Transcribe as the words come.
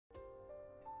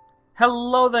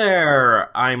Hello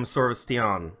there! I'm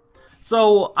Sorvesteon.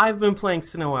 So, I've been playing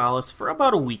SINoALICE for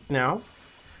about a week now.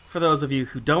 For those of you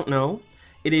who don't know,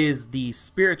 it is the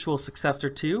spiritual successor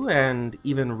to, and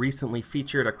even recently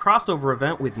featured a crossover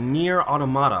event with Nier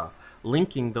Automata,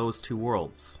 linking those two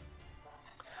worlds.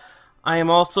 I am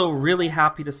also really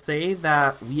happy to say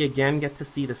that we again get to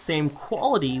see the same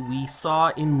quality we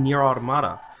saw in Nier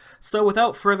Automata. So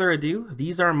without further ado,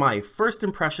 these are my first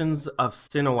impressions of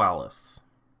SINoALICE.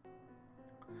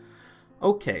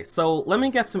 Okay, so let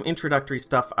me get some introductory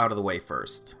stuff out of the way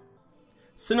first.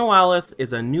 SINoALICE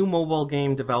is a new mobile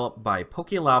game developed by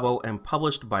Pokelabo and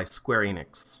published by Square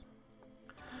Enix.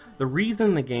 The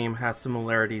reason the game has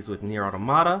similarities with Nier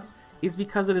Automata is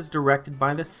because it is directed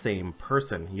by the same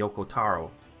person, Yoko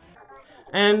Taro,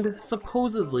 and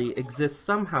supposedly exists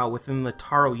somehow within the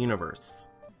Taro universe.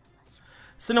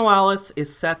 SINoALICE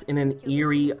is set in an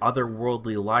eerie,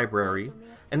 otherworldly library,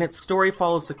 and its story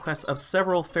follows the quest of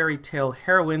several fairy tale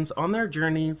heroines on their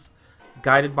journeys,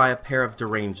 guided by a pair of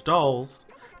deranged dolls,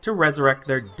 to resurrect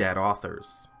their dead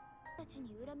authors.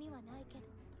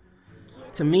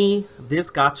 To me,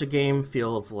 this gacha game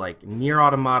feels like Nier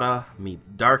Automata meets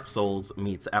Dark Souls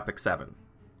meets Epic 7.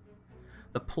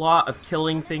 The plot of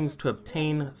killing things to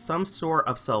obtain some sort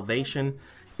of salvation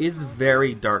is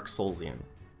very Dark Soulsian.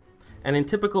 And in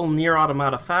typical Nier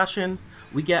Automata fashion,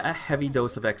 we get a heavy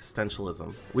dose of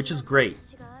existentialism, which is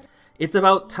great. It's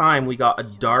about time we got a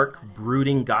dark,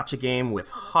 brooding gacha game with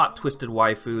hot twisted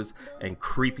waifus and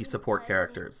creepy support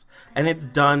characters, and it's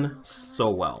done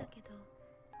so well.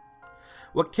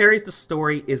 What carries the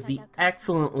story is the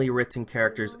excellently written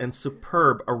characters and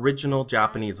superb original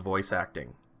Japanese voice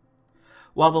acting.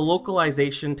 While the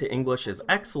localization to English is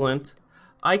excellent,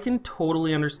 I can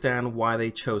totally understand why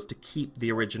they chose to keep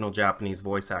the original Japanese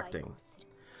voice acting.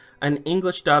 An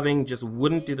English dubbing just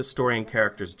wouldn't do the story and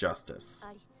characters justice.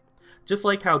 Just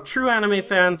like how true anime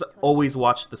fans always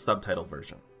watch the subtitle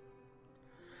version.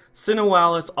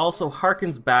 SINoALICE also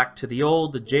harkens back to the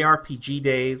old JRPG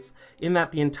days in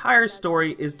that the entire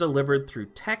story is delivered through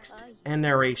text and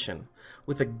narration,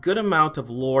 with a good amount of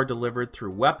lore delivered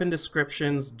through weapon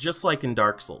descriptions, just like in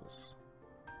Dark Souls.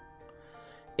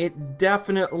 It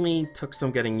definitely took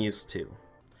some getting used to,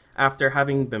 after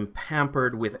having been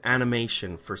pampered with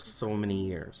animation for so many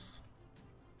years.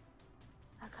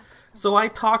 So I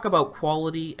talk about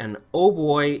quality, and oh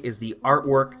boy is the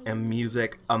artwork and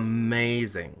music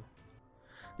amazing.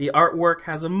 The artwork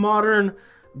has a modern,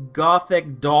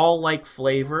 gothic, doll-like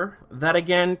flavor that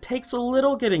again takes a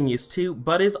little getting used to,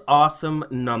 but is awesome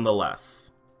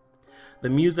nonetheless. The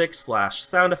music /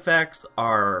 sound effects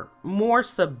are more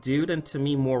subdued and to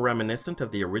me more reminiscent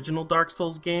of the original Dark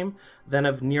Souls game than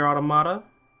of Nier Automata.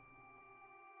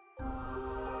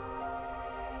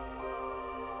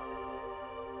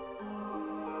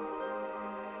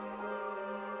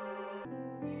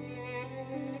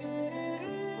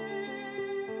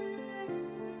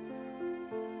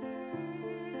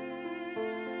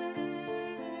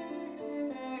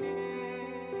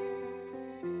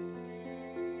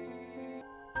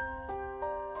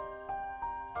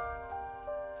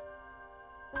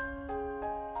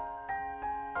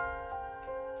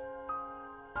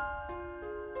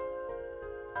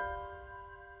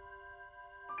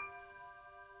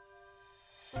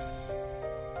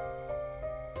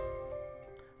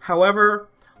 However,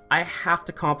 I have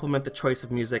to compliment the choice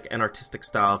of music and artistic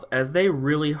styles as they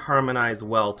really harmonize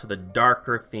well to the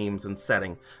darker themes and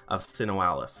setting of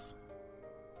SINoALICE.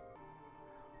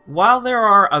 While there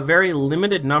are a very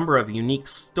limited number of unique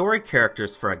story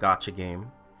characters for a gacha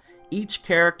game, each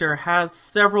character has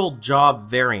several job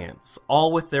variants,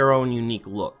 all with their own unique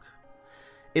look.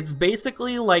 It's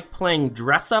basically like playing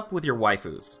dress up with your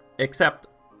waifus, except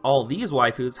all these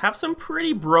waifus have some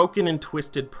pretty broken and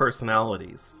twisted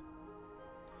personalities.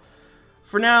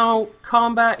 For now,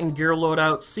 combat and gear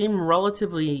loadouts seem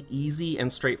relatively easy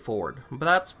and straightforward, but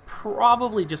that's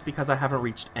probably just because I haven't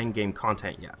reached endgame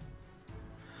content yet.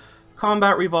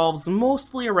 Combat revolves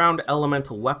mostly around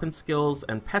elemental weapon skills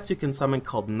and pets you can summon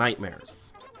called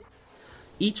nightmares.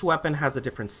 Each weapon has a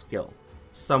different skill.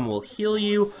 Some will heal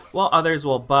you, while others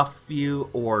will buff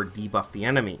you or debuff the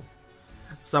enemy.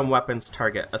 Some weapons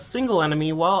target a single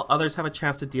enemy, while others have a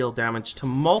chance to deal damage to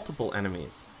multiple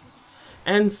enemies.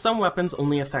 And some weapons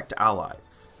only affect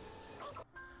allies.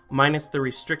 Minus the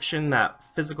restriction that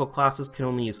physical classes can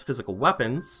only use physical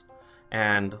weapons,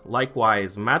 and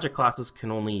likewise magic classes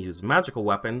can only use magical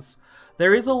weapons,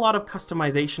 there is a lot of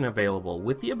customization available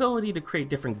with the ability to create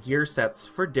different gear sets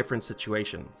for different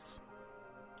situations.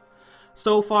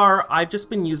 So far, I've just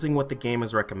been using what the game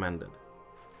has recommended.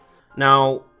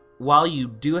 Now, while you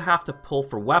do have to pull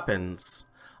for weapons,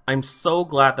 I'm so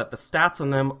glad that the stats on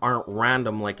them aren't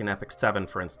random like in Epic 7,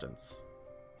 for instance.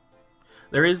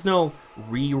 There is no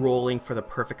re-rolling for the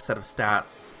perfect set of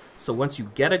stats, so once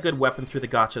you get a good weapon through the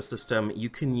gacha system, you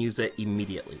can use it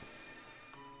immediately.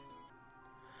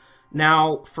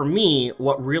 Now, for me,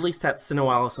 what really sets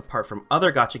SINoALICE apart from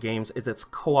other gacha games is its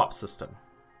co-op system.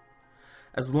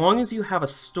 As long as you have a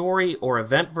story or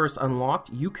event verse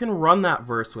unlocked, you can run that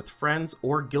verse with friends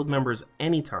or guild members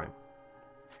anytime.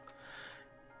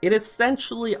 It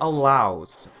essentially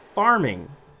allows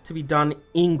farming to be done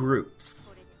in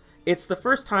groups. It's the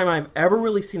first time I've ever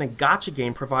really seen a gacha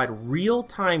game provide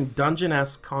real-time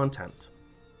dungeon-esque content.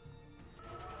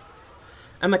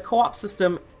 And the co-op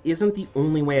system isn't the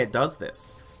only way it does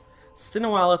this.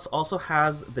 SINoALICE also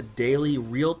has the daily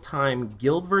real-time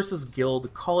guild versus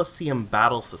guild Coliseum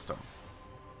battle system.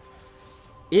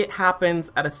 It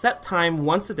happens at a set time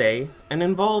once a day and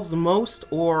involves most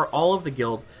or all of the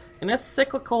guild in a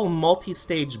cyclical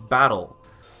multi-stage battle,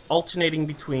 alternating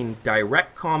between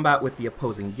direct combat with the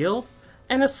opposing guild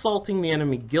and assaulting the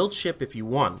enemy guild ship if you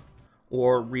won,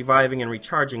 or reviving and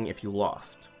recharging if you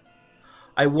lost.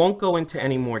 I won't go into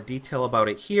any more detail about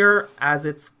it here, as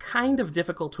it's kind of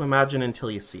difficult to imagine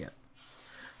until you see it.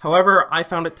 However, I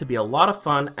found it to be a lot of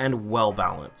fun and well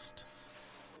balanced.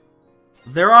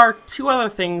 There are two other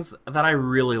things that I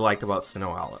really like about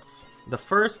SINoALICE. The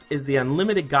first is the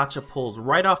unlimited gacha pulls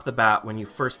right off the bat when you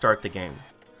first start the game.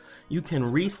 You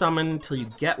can resummon until you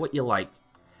get what you like.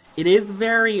 It is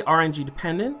very RNG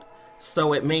dependent,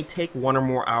 so it may take 1 or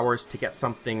more hours to get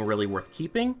something really worth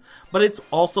keeping, but it's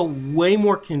also way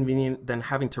more convenient than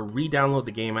having to re-download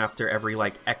the game after every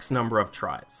X number of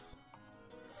tries.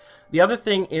 The other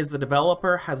thing is the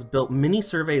developer has built mini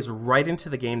surveys right into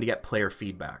the game to get player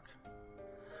feedback.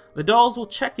 The dolls will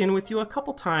check in with you a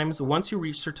couple times once you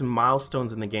reach certain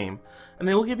milestones in the game, and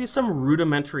they will give you some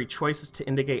rudimentary choices to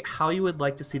indicate how you would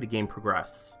like to see the game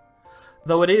progress.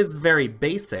 Though it is very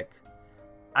basic,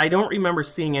 I don't remember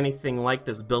seeing anything like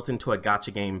this built into a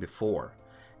gacha game before,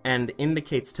 and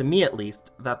indicates to me at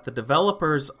least that the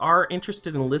developers are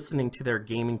interested in listening to their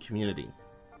gaming community.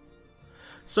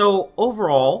 So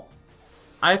overall,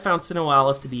 I found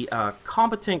SINoALICE to be a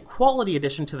competent quality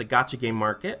addition to the gacha game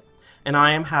market, and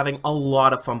I am having a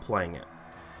lot of fun playing it.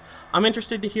 I'm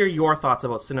interested to hear your thoughts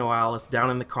about SINoALICE down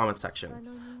in the comment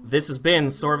section. This has been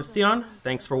Sorvesteon,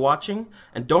 thanks for watching,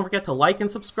 and don't forget to like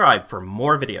and subscribe for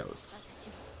more videos.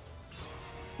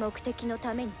 目的の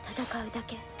ために戦うだ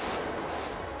け。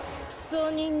クソ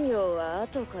人形は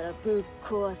後からぶっ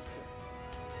壊す。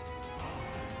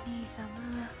兄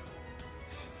様、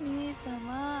兄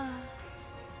様。